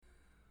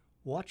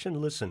Watch and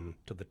listen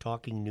to the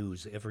Talking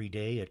News every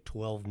day at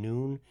 12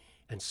 noon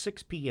and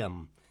 6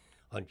 p.m.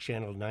 on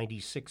Channel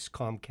 96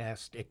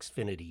 Comcast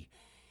Xfinity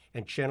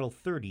and Channel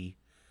 30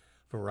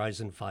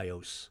 Verizon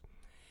Fios.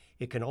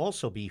 It can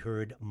also be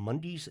heard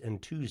Mondays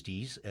and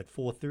Tuesdays at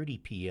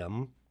 4:30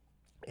 p.m.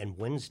 and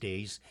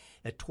Wednesdays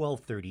at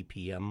 12:30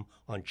 p.m.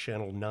 on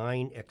Channel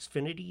 9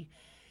 Xfinity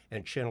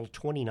and Channel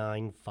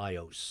 29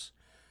 Fios.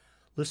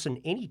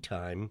 Listen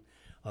anytime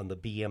on the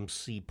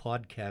BMC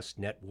Podcast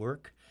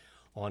Network,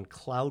 on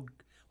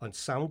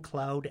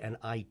SoundCloud and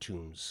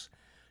iTunes.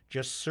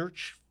 Just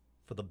search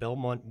for the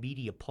Belmont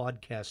Media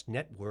Podcast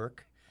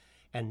Network.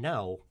 And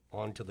now,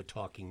 on to the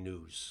Talking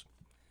News.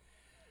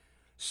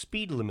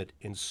 Speed limit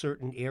in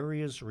certain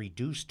areas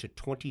reduced to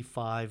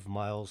 25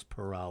 miles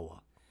per hour.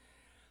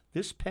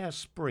 This past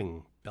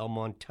spring,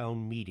 Belmont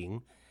Town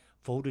Meeting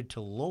voted to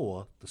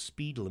lower the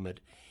speed limit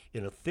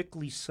in a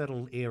thickly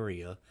settled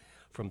area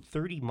from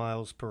 30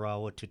 miles per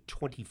hour to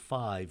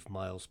 25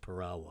 miles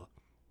per hour.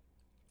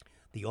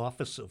 The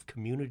Office of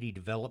Community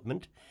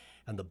Development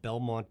and the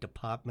Belmont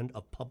Department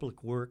of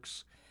Public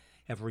Works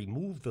have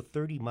removed the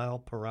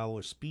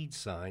 30-mile-per-hour speed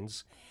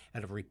signs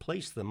and have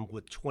replaced them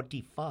with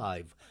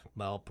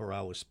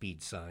 25-mile-per-hour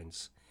speed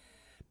signs.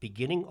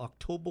 Beginning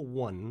October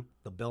 1,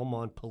 the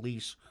Belmont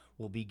Police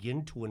will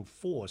begin to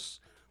enforce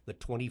the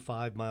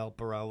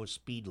 25-mile-per-hour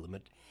speed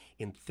limit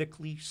in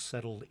thickly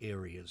settled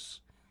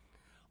areas.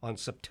 On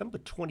September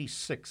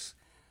 26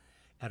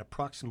 at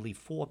approximately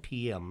 4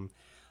 p.m.,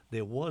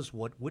 there was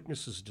what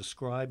witnesses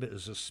describe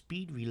as a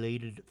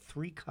speed-related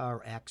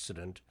three-car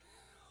accident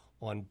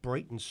on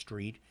Brighton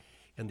Street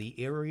and the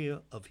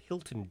area of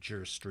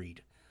Hiltonger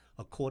Street,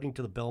 according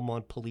to the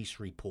Belmont Police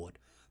report.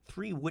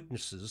 3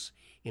 witnesses,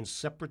 in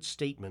separate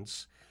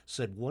statements,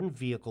 said one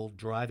vehicle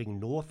driving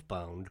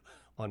northbound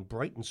on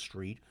Brighton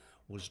Street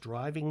was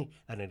driving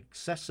at an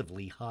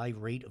excessively high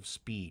rate of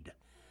speed.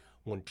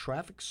 When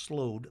traffic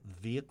slowed, the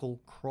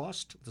vehicle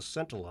crossed the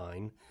center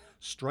line,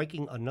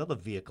 striking another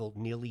vehicle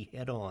nearly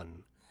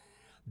head-on,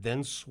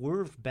 then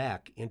swerved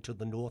back into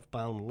the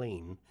northbound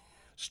lane,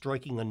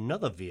 striking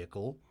another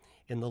vehicle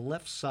in the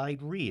left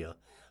side rear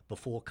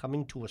before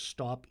coming to a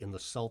stop in the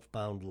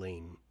southbound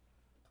lane.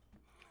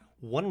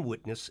 One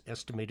witness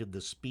estimated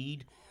the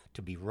speed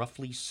to be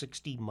roughly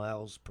 60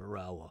 miles per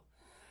hour.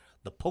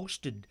 The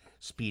posted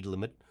speed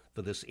limit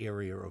for this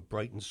area of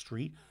Brighton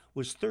Street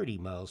was 30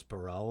 miles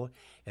per hour,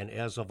 and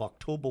as of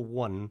October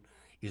 1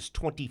 is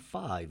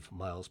 25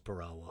 miles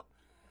per hour.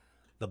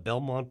 The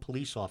Belmont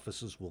police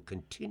officers will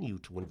continue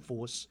to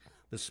enforce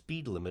the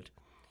speed limit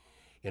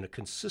in a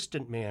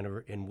consistent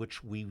manner in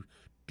which we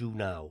do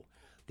now.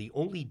 The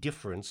only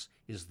difference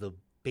is the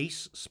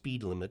base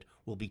speed limit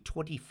will be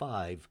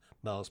 25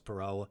 miles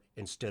per hour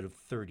instead of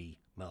 30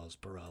 miles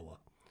per hour.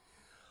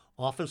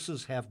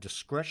 Officers have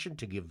discretion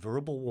to give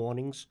verbal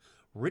warnings,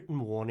 written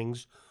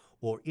warnings,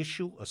 or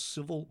issue a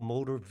civil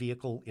motor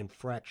vehicle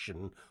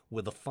infraction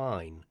with a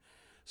fine,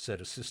 said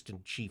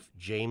Assistant Chief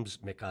James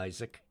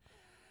McIsaac.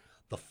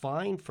 The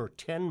fine for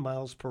 10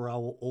 miles per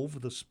hour over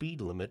the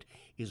speed limit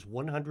is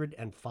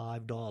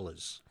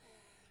 $105.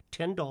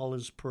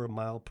 $10 per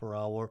mile per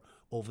hour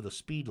over the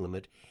speed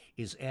limit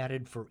is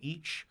added for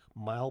each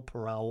mile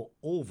per hour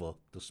over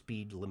the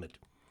speed limit.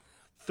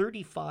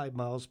 35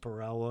 miles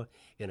per hour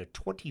in a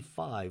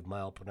 25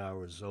 mile per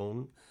hour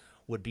zone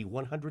would be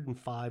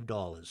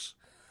 $105.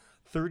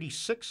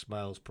 36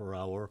 miles per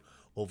hour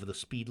over the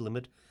speed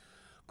limit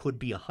could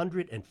be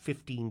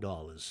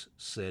 $115,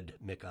 said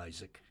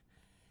McIsaac.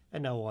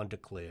 And now on to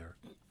Claire.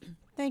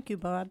 Thank you,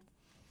 Bob.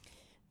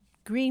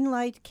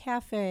 Greenlight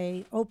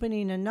Cafe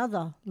opening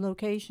another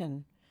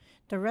location.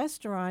 The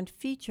restaurant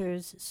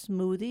features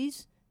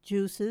smoothies,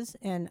 juices,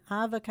 and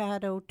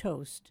avocado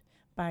toast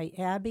by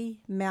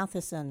Abby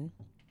Matheson.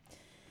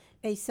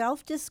 A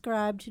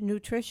self-described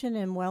nutrition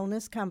and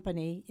wellness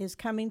company is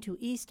coming to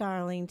East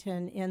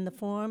Arlington in the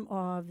form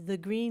of the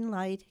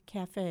Greenlight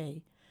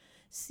Cafe.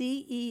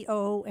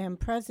 CEO and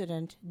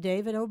President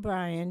David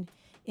O'Brien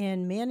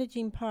and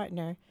managing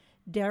partner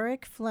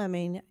Derek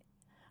Fleming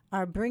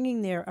are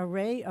bringing their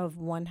array of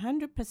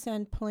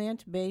 100%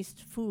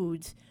 plant-based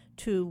foods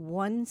to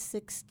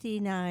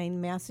 169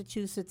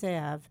 Massachusetts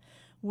Ave,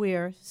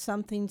 where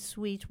Something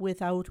Sweet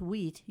Without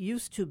Wheat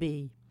used to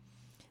be.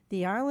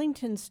 The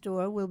Arlington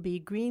store will be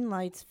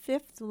Greenlight's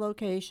 5th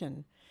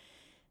location.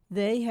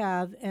 They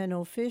have an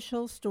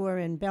official store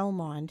in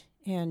Belmont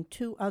and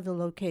 2 other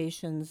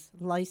locations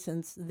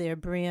license their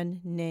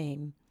brand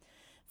name.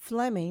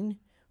 Fleming,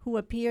 who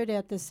appeared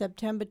at the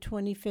September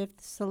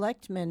 25th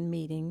Selectmen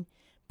meeting,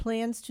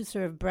 plans to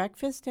serve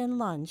breakfast and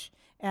lunch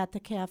at the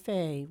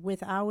cafe,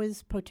 with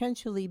hours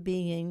potentially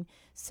being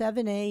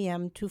 7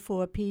 a.m. to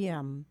 4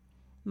 p.m.,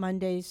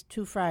 Mondays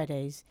to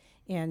Fridays,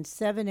 and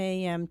 7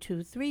 a.m.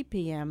 to 3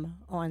 p.m.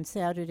 on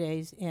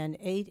Saturdays and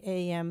 8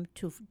 a.m.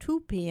 to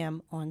 2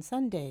 p.m. on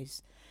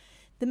Sundays.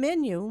 The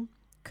menu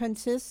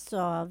consists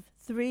of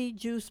 3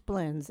 juice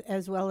blends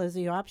as well as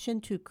the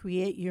option to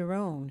create your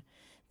own.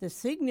 The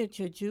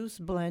signature juice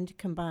blend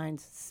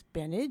combines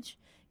spinach,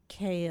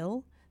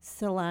 kale,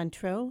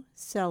 cilantro,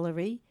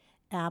 celery,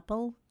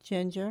 apple,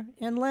 ginger,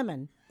 and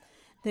lemon.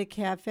 The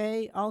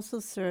cafe also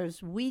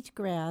serves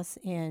wheatgrass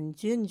and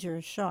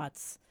ginger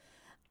shots,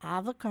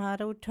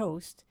 avocado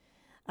toast,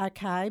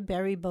 acai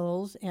berry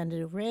bowls, and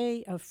an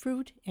array of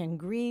fruit and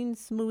green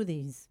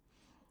smoothies.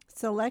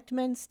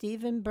 Selectman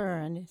Stephen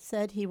Byrne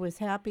said he was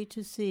happy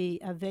to see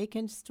a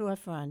vacant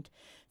storefront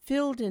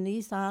filled in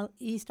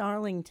East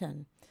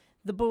Arlington.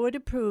 The board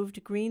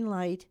approved green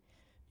light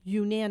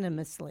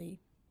unanimously.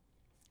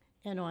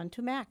 And on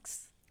to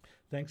Max.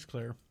 Thanks,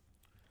 Claire.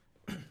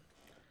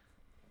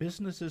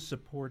 Businesses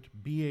support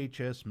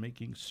BHS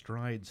Making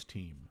Strides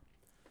team.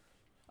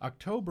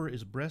 October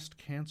is Breast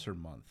Cancer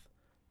Month,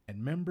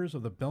 and members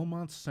of the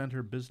Belmont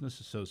Center Business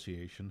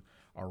Association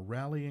are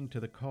rallying to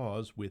the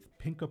cause with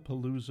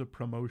Pinkapalooza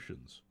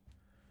promotions.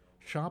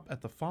 Shop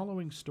at the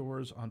following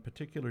stores on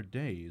particular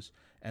days,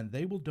 and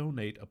they will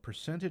donate a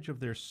percentage of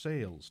their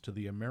sales to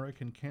the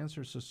American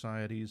Cancer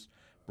Society's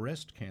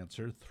breast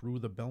cancer through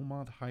the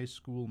Belmont High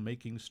School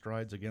Making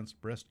Strides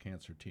Against Breast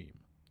Cancer team.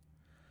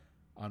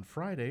 On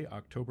Friday,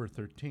 October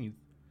 13th,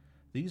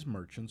 these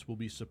merchants will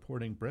be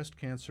supporting breast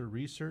cancer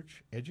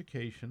research,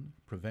 education,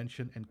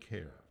 prevention, and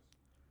care.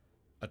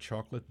 A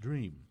Chocolate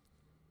Dream,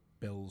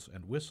 Bells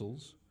and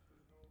Whistles,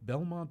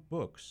 Belmont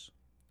Books,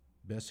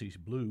 Bessie's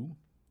Blue,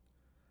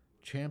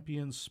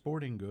 Champions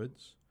Sporting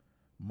Goods,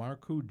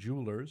 Marcoux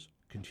Jewelers,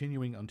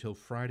 continuing until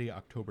Friday,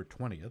 October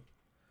 20th,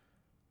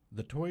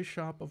 The Toy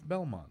Shop of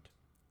Belmont,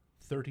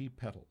 30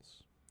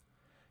 Petals.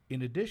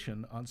 In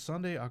addition, on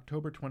Sunday,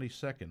 October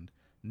 22nd,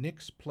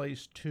 Nick's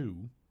Place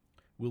 2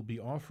 will be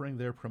offering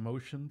their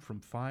promotion from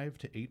 5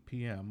 to 8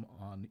 p.m.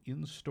 on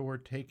in-store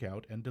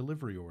takeout and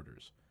delivery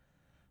orders.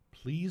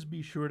 Please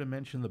be sure to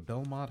mention the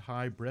Belmont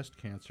High Breast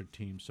Cancer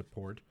Team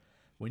support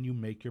when you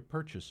make your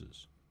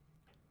purchases.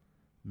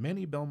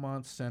 Many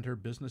Belmont Center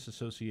Business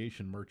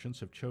Association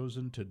merchants have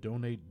chosen to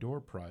donate door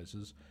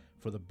prizes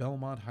for the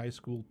Belmont High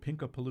School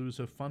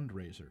Pinkapalooza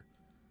fundraiser.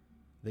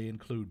 They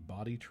include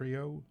Body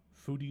Trio,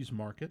 Foodies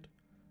Market,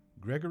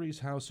 Gregory's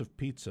House of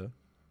Pizza,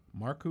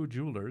 Marcoux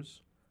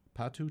Jewelers,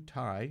 Patu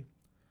Thai,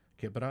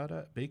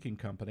 Quebrada Baking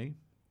Company,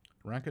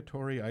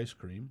 Rankatori Ice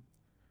Cream,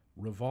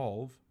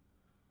 Revolve,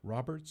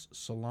 Roberts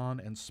Salon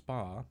and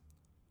Spa,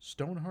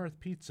 Stonehearth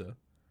Pizza,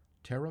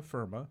 Terra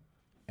Firma,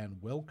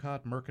 and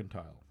Welcott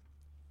Mercantile.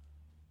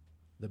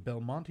 The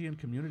Belmontian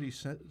Community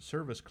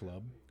Service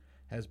Club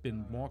has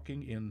been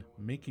walking in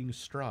Making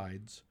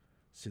Strides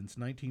since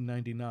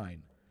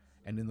 1999,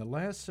 and in the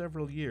last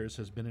several years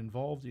has been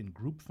involved in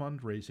group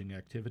fundraising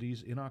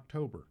activities in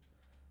October.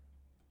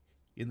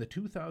 In the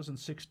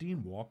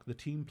 2016 walk, the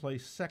team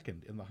placed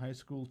second in the high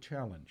school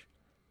challenge.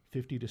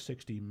 50 to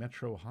 60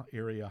 metro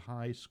area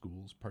high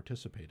schools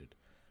participated,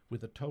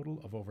 with a total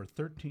of over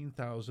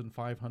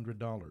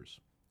 $13,500.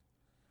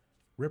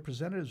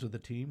 Representatives of the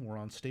team were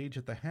on stage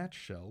at the Hatch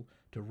Shell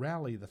to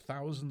rally the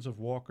thousands of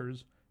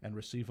walkers and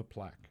receive a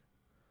plaque.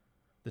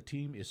 The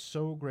team is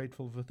so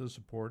grateful for the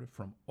support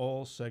from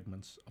all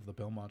segments of the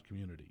Belmont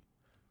community.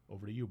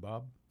 Over to you,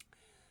 Bob.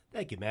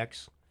 Thank you,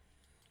 Max.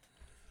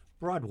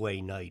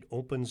 Broadway Night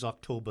opens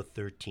October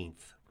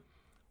 13th.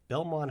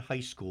 Belmont High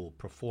School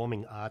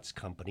Performing Arts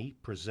Company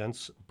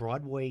presents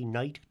Broadway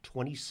Night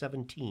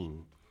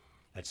 2017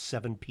 at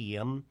 7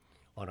 p.m.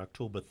 on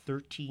October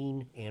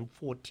 13 and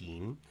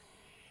 14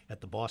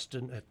 at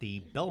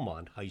the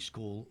Belmont High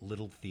School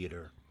Little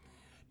Theater.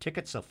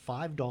 Tickets are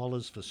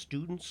 $5 for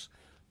students,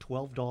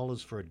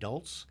 $12 for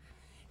adults,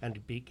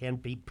 and can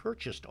be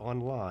purchased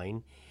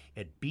online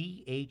at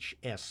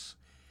bhs-pac.org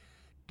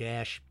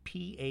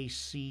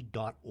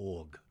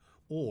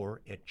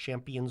or at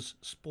Champions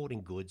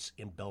Sporting Goods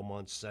in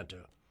Belmont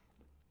Center.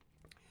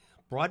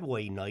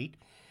 Broadway Night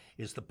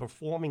is the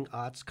Performing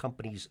Arts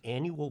Company's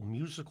annual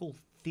musical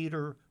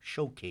theater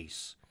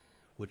showcase,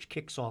 which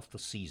kicks off the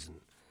season.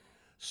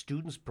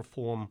 Students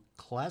perform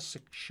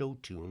classic show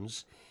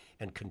tunes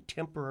and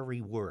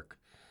contemporary work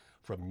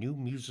from new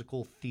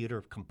musical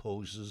theater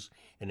composers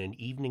in an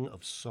evening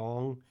of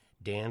song,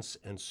 dance,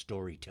 and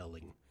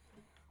storytelling.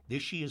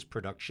 This year's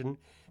production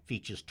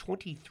features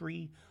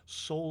 23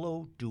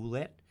 solo,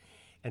 duet,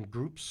 and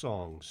group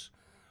songs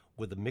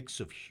with a mix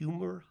of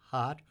humor,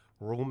 heart,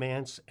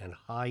 romance, and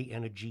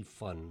high-energy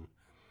fun.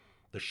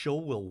 The show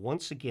will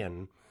once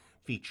again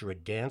feature a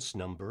dance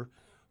number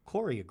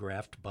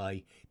choreographed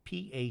by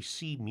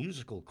PAC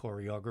musical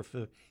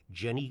choreographer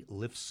Jenny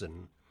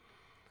Lifson.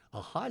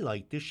 A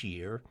highlight this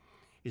year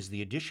is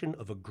the addition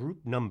of a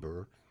group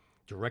number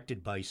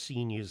directed by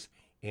seniors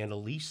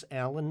Annalise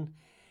Allen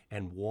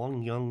and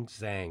Wang Young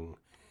Zhang,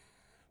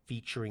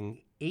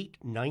 featuring 8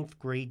 ninth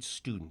grade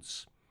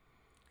students.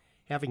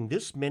 Having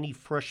this many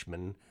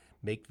freshmen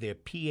make their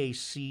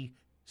PAC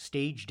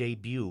stage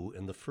debut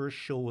in the first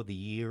show of the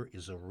year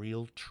is a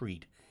real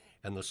treat,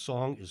 and the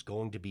song is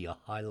going to be a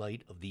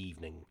highlight of the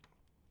evening.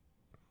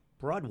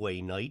 Broadway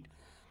Night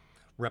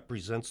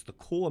represents the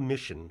core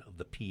mission of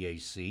the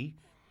PAC,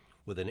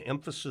 with an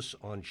emphasis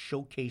on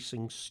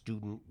showcasing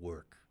student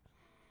work.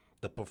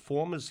 The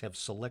performers have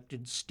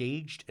selected,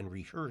 staged, and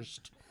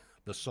rehearsed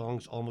the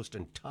songs almost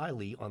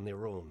entirely on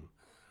their own,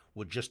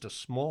 with just a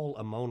small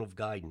amount of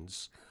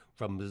guidance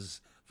from Ms.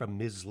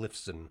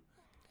 Lifson.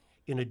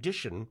 In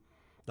addition,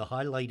 the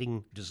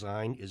highlighting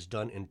design is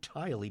done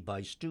entirely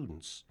by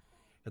students,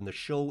 and the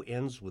show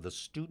ends with a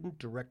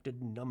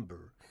student-directed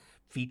number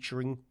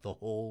featuring the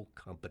whole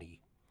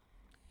company.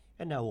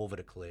 And now over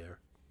to Claire.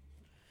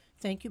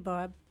 Thank you,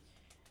 Bob.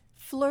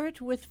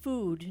 Flirt with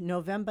Food,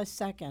 November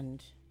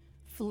 2nd.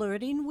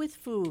 Flirting with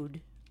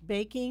food,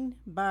 baking,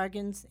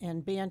 bargains,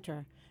 and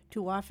banter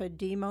to offer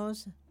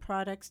demos,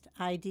 products,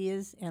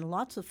 ideas, and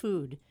lots of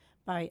food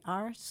by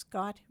R.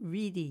 Scott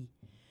Reedy.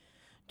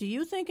 Do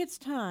you think it's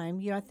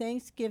time your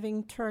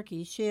Thanksgiving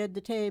turkey shared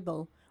the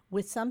table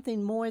with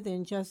something more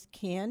than just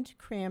canned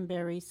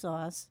cranberry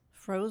sauce,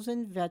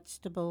 frozen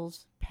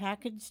vegetables,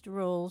 packaged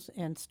rolls,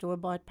 and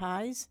store-bought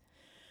pies?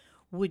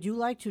 Would you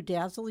like to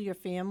dazzle your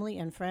family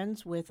and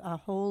friends with a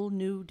whole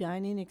new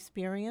dining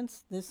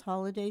experience this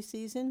holiday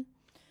season?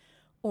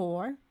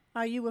 Or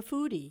are you a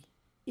foodie,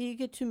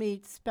 eager to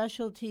meet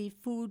specialty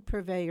food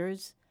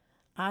purveyors,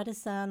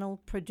 artisanal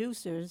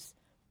producers,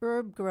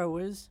 herb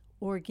growers,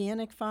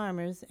 organic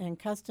farmers, and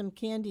custom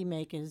candy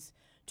makers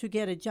to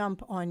get a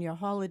jump on your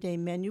holiday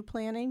menu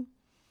planning?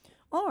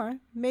 Or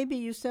maybe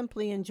you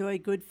simply enjoy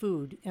good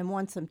food and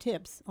want some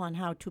tips on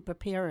how to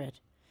prepare it.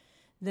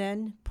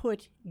 Then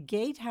put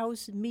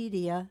Gatehouse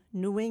Media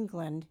New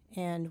England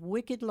and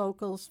Wicked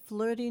Locals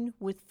Flirting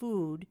with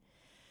Food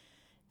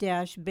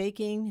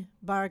baking,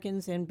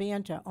 bargains, and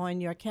banter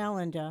on your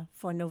calendar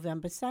for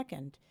November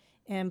 2nd,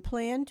 and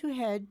plan to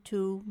head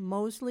to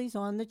Mosley's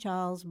on the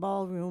Charles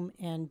Ballroom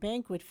and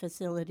Banquet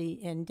Facility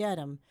in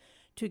Dedham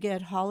to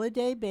get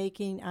holiday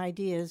baking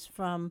ideas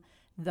from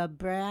the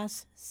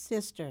Brass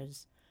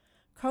Sisters,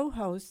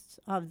 co-hosts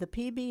of the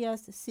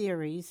PBS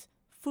series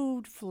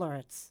Food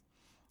Flirts,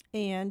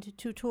 and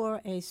to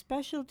tour a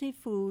specialty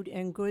food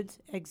and goods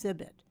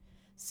exhibit,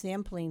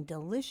 sampling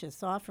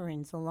delicious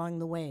offerings along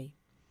the way.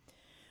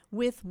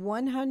 With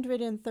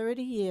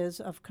 130 years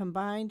of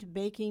combined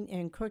baking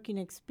and cooking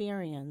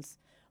experience,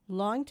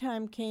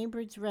 longtime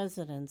Cambridge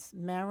residents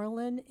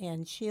Marilyn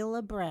and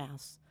Sheila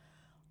Brass,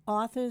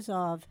 authors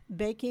of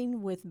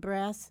Baking with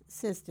Brass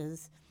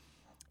Sisters,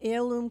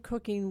 Heirloom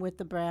Cooking with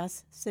the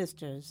Brass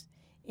Sisters,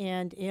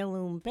 and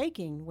Heirloom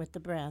Baking with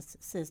the Brass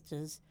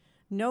Sisters,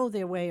 know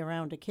their way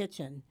around a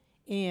kitchen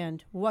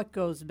and what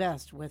goes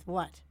best with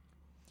what.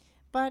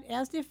 But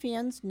as their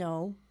fans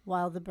know,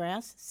 while the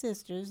Brass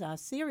Sisters are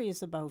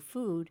serious about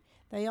food,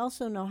 they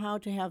also know how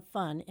to have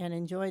fun and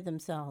enjoy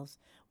themselves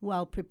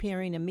while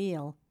preparing a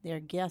meal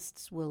their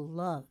guests will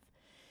love.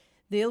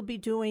 They'll be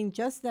doing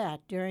just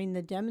that during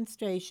the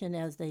demonstration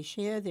as they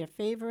share their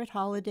favorite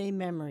holiday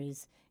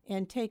memories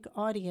and take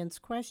audience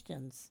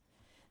questions.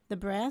 The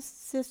Brass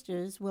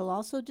Sisters will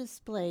also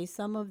display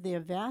some of their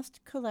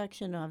vast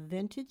collection of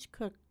vintage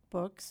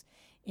cookbooks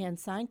and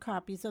signed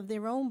copies of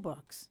their own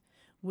books,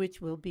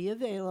 which will be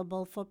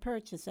available for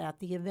purchase at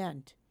the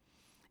event.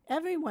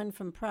 Everyone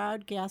from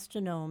proud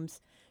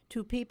gastronomes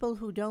to people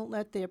who don't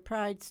let their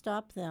pride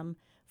stop them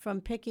from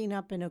picking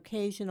up an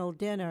occasional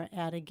dinner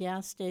at a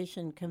gas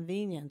station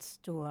convenience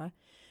store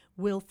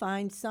will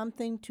find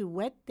something to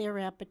whet their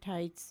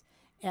appetites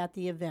at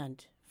the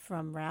event,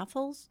 from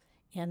raffles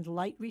and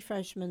light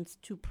refreshments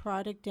to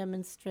product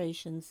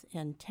demonstrations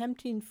and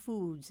tempting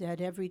foods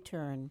at every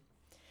turn.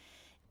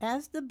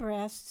 As the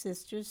Brass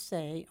Sisters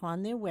say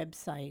on their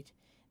website,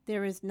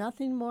 there is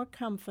nothing more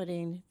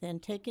comforting than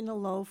taking a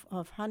loaf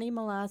of honey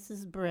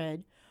molasses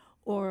bread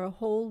or a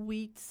whole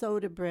wheat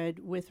soda bread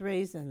with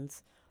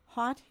raisins,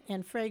 hot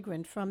and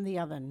fragrant from the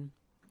oven.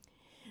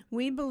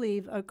 We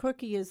believe a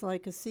cookie is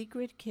like a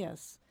secret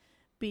kiss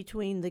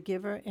between the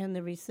giver and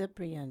the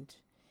recipient,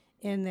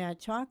 and that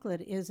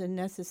chocolate is a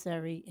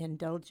necessary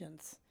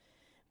indulgence.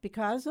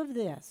 Because of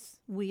this,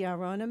 we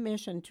are on a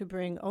mission to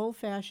bring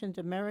old-fashioned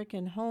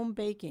American home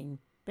baking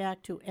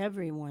back to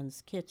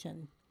everyone's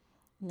kitchen.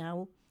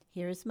 Now,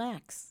 here's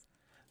Max.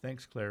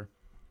 Thanks, Claire.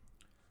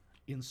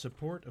 In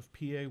support of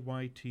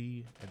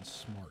PAYT and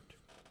SMART,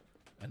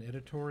 an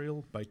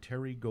editorial by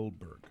Terry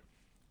Goldberg.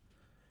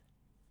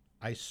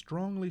 I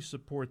strongly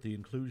support the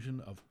inclusion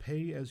of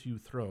Pay As You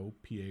Throw,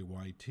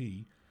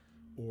 PAYT,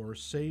 or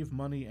Save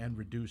Money and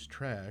Reduce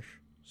Trash,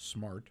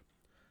 SMART,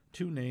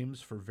 two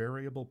names for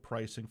variable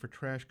pricing for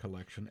trash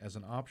collection as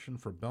an option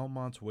for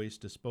Belmont's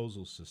waste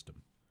disposal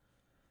system.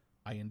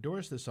 I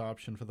endorse this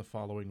option for the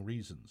following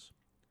reasons.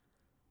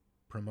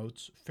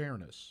 Promotes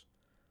fairness.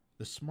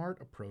 The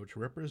SMART approach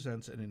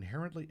represents an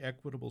inherently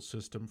equitable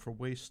system for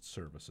waste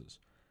services.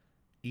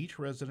 Each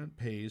resident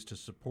pays to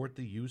support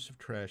the use of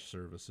trash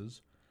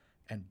services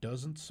and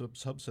doesn't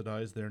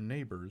subsidize their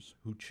neighbors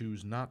who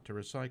choose not to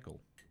recycle.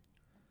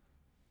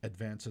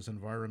 Advances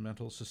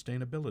environmental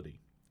sustainability.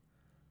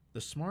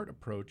 The SMART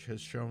approach has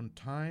shown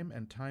time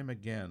and time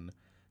again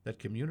that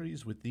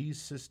communities with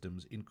these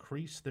systems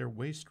increase their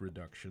waste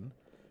reduction,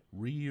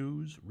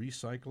 reuse,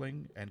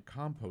 recycling, and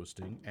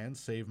composting, and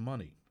save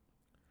money.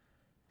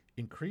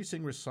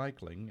 Increasing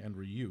recycling and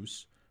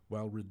reuse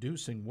while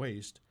reducing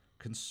waste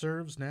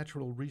conserves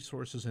natural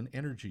resources and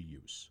energy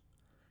use,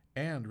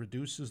 and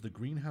reduces the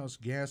greenhouse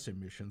gas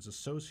emissions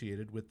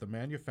associated with the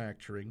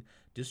manufacturing,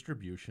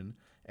 distribution,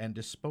 and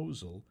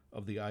disposal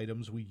of the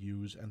items we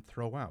use and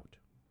throw out.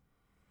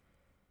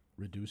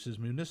 Reduces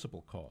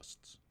municipal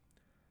costs.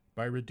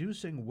 By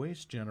reducing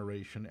waste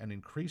generation and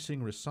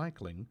increasing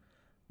recycling,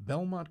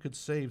 Belmont could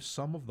save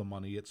some of the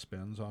money it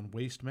spends on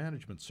waste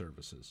management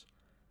services.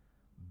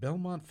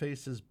 Belmont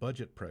faces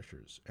budget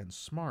pressures, and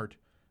SMART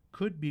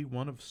could be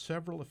one of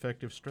several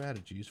effective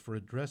strategies for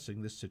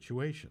addressing this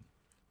situation.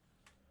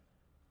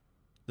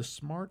 The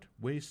SMART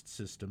waste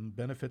system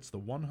benefits the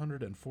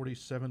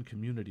 147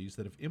 communities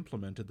that have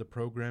implemented the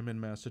program in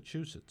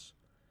Massachusetts.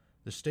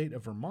 The state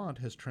of Vermont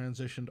has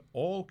transitioned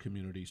all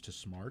communities to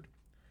SMART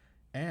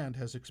and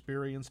has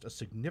experienced a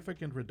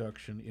significant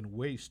reduction in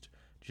waste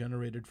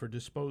generated for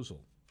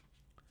disposal.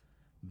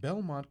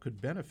 Belmont could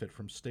benefit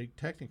from state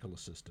technical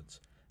assistance,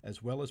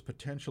 as well as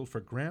potential for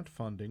grant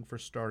funding for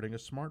starting a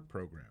SMART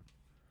program.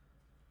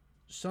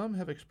 Some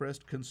have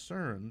expressed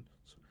concerns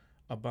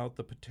about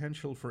the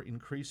potential for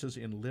increases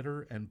in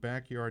litter and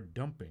backyard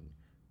dumping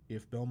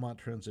if Belmont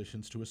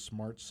transitions to a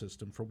SMART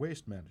system for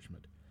waste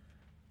management.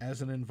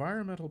 As an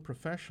environmental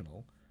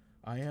professional,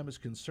 I am as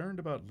concerned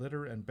about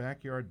litter and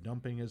backyard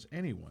dumping as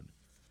anyone,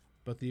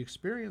 but the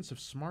experience of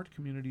SMART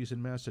communities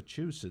in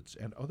Massachusetts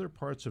and other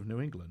parts of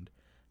New England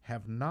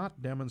have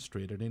not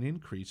demonstrated an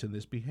increase in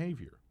this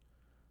behavior.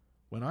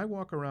 When I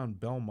walk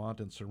around Belmont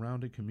and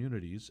surrounding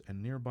communities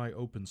and nearby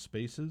open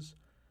spaces,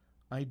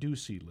 I do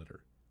see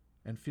litter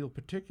and feel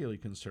particularly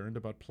concerned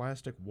about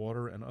plastic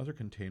water and other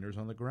containers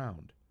on the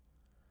ground.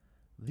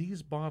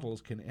 These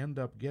bottles can end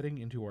up getting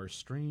into our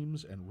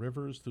streams and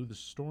rivers through the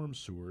storm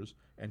sewers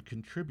and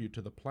contribute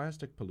to the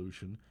plastic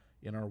pollution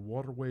in our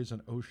waterways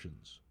and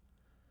oceans.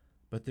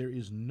 But there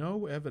is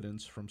no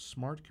evidence from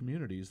SMART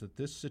communities that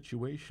this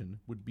situation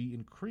would be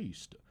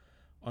increased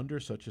under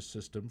such a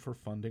system for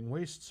funding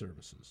waste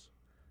services.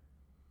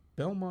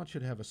 Belmont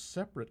should have a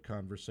separate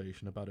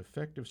conversation about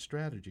effective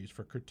strategies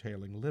for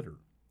curtailing litter.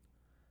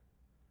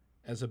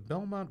 As a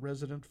Belmont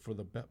resident for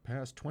the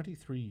past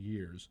 23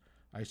 years,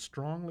 I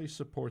strongly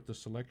support the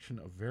selection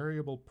of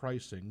variable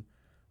pricing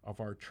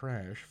of our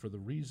trash for the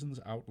reasons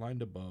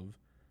outlined above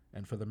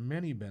and for the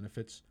many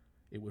benefits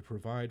it would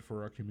provide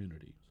for our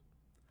communities.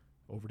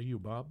 Over to you,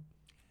 Bob.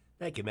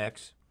 Thank you,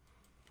 Max.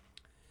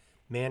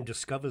 Man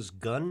discovers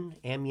gun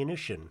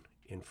ammunition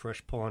in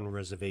Fresh Pond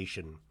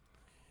Reservation.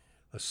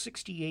 A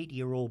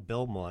 68-year-old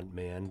Belmont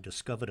man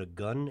discovered a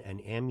gun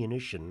and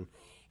ammunition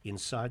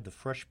inside the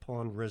Fresh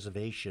Pond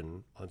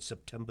Reservation on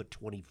September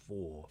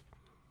 24.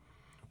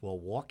 While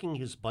walking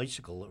his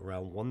bicycle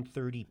around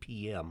 1:30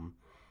 p.m.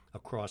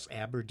 across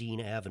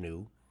Aberdeen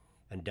Avenue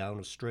and down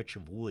a stretch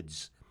of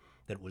woods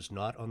that was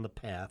not on the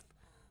path,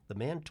 the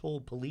man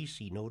told police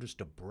he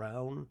noticed a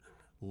brown,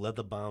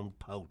 leather-bound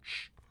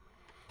pouch.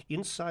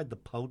 Inside the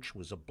pouch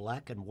was a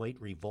black and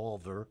white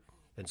revolver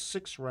and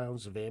 6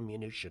 rounds of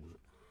ammunition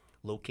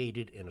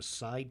located in a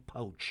side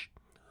pouch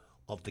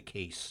of the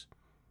case.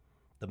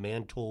 The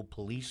man told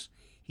police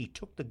he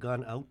took the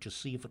gun out to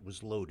see if it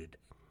was loaded.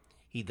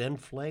 He then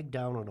flagged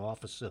down an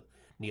officer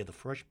near the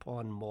Fresh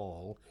Pond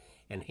Mall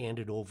and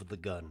handed over the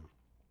gun.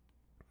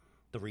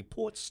 The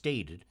report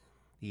stated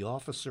the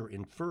officer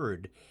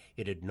inferred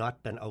it had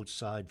not been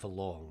outside for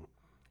long,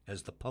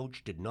 as the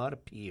pouch did not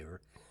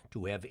appear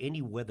to have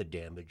any weather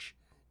damage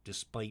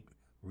despite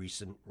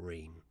recent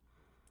rain.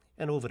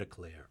 And over to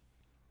Claire.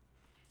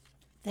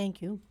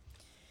 Thank you.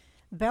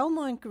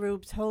 Belmont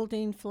Group's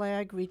holding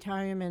flag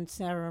retirement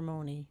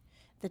ceremony.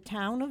 The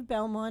Town of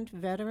Belmont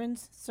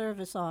Veterans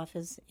Service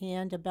Office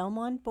and a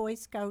Belmont Boy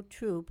Scout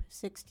Troop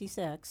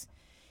 66,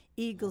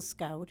 Eagle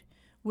Scout,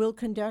 will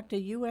conduct a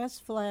U.S.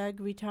 flag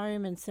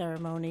retirement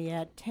ceremony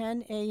at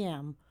 10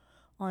 a.m.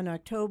 on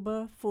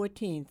October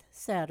 14th,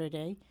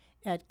 Saturday,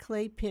 at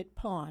Clay Pit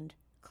Pond,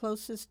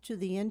 closest to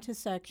the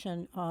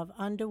intersection of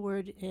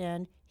Underwood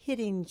and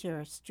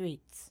Hittinger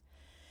Streets.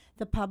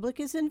 The public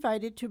is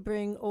invited to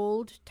bring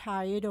old,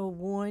 tired, or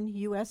worn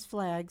U.S.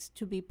 flags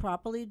to be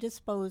properly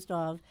disposed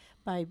of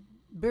by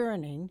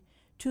burning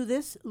to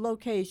this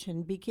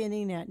location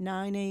beginning at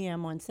 9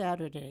 a.m. on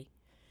Saturday.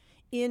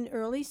 In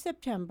early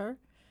September,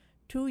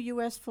 2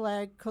 U.S.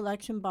 flag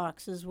collection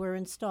boxes were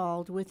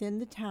installed within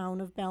the town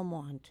of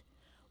Belmont,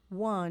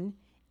 one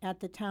at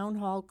the Town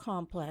Hall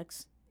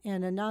complex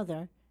and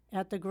another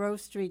at the Grove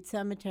Street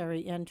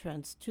Cemetery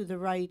entrance to the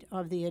right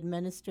of the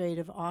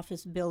administrative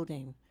office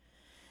building.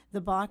 The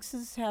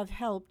boxes have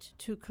helped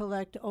to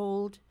collect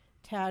old,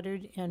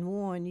 tattered, and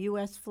worn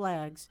U.S.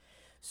 flags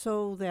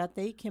so that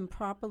they can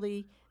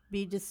properly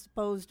be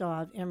disposed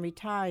of and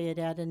retired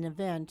at an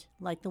event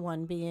like the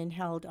one being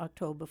held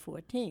October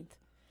 14th.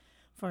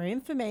 For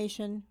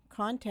information,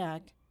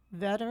 contact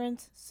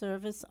Veterans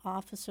Service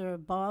Officer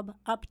Bob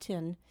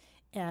Upton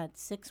at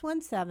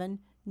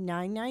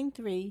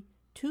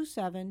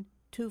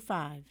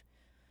 617-993-2725.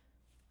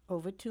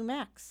 Over to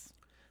Max.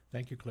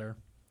 Thank you, Claire.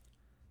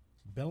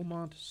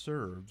 Belmont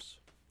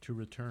Serves to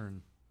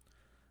return.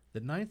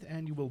 The 9th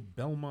annual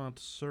Belmont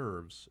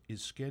Serves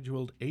is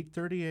scheduled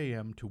 8:30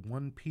 a.m. to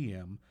 1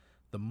 p.m.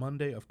 the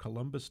Monday of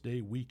Columbus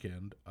Day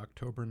weekend,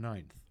 October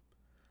 9th.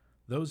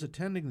 Those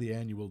attending the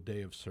annual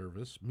day of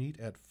service meet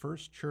at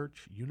First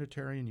Church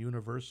Unitarian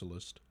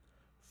Universalist,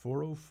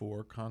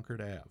 404 Concord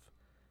Ave.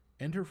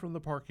 Enter from the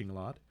parking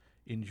lot,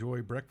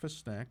 enjoy breakfast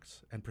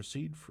snacks, and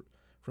proceed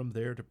from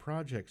there to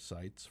project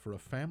sites for a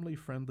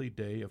family-friendly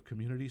day of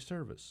community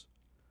service.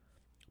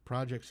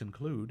 Projects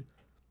include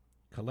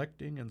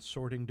collecting and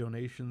sorting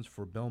donations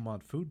for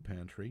Belmont Food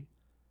Pantry,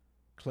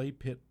 Clay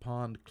Pit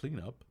Pond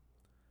cleanup,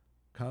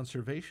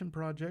 conservation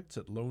projects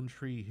at Lone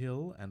Tree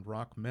Hill and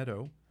Rock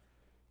Meadow,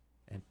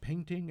 and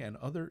painting and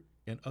other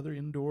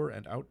indoor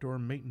and outdoor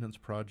maintenance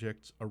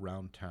projects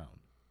around town.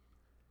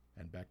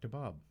 And back to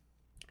Bob.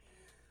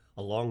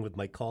 Along with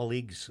my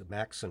colleagues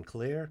Max and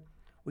Claire,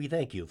 we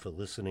thank you for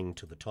listening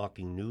to the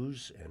Talking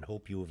News and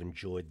hope you have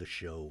enjoyed the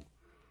show.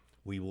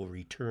 We will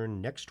return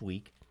next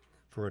week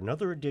for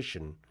another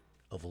edition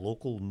of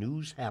local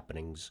news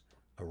happenings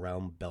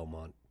around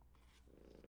Belmont.